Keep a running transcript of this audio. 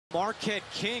Marquette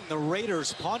King, the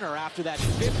Raiders punter, after that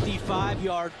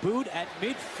 55-yard boot at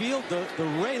midfield. The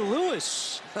Ray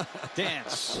Lewis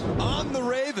dance on the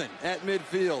Raven at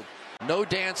midfield. No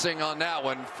dancing on that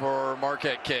one for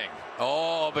Marquette King.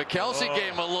 Oh, but Kelsey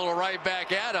gave him a little right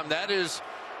back at him. That is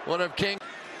one of King.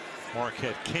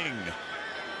 Marquette King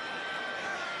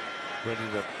ready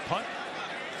to punt.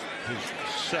 His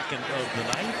second of the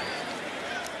night.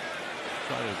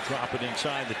 Try to drop it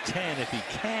inside the 10 if he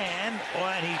can. Oh,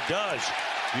 and he does.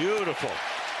 Beautiful.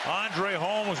 Andre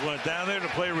Holmes went down there to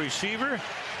play receiver.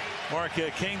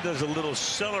 Marquette King does a little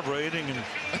celebrating, and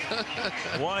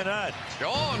why not? Go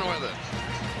on with it.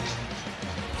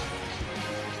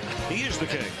 He is the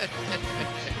king.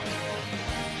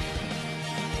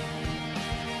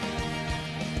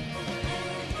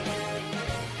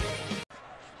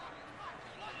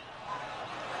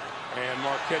 And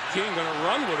Marquette King going to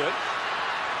run with it.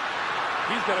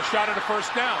 He's got a shot at a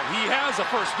first down. He has a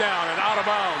first down and out of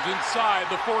bounds inside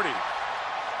the 40.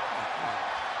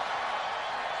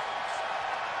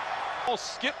 I'll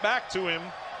skip back to him,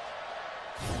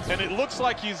 and it looks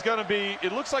like he's going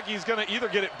to either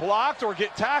get it blocked or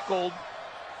get tackled.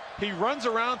 He runs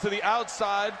around to the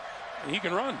outside. He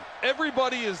can run.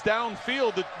 Everybody is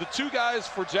downfield. The two guys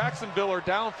for Jacksonville are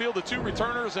downfield, the two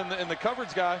returners and the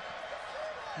coverage guy.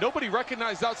 Nobody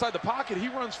recognized outside the pocket. He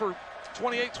runs for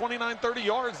 28, 29, 30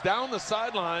 yards down the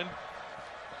sideline.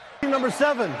 Number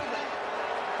 7.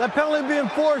 That penalty being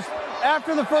forced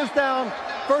after the first down,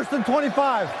 1st and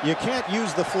 25. You can't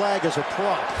use the flag as a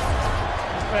prop.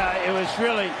 Well, it was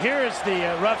really, here's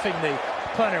the roughing the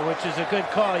punter, which is a good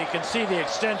call. You can see the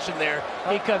extension there.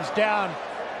 He comes down,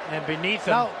 and beneath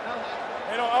him,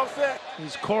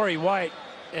 he's Corey White,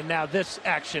 and now this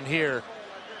action here,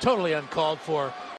 totally uncalled for.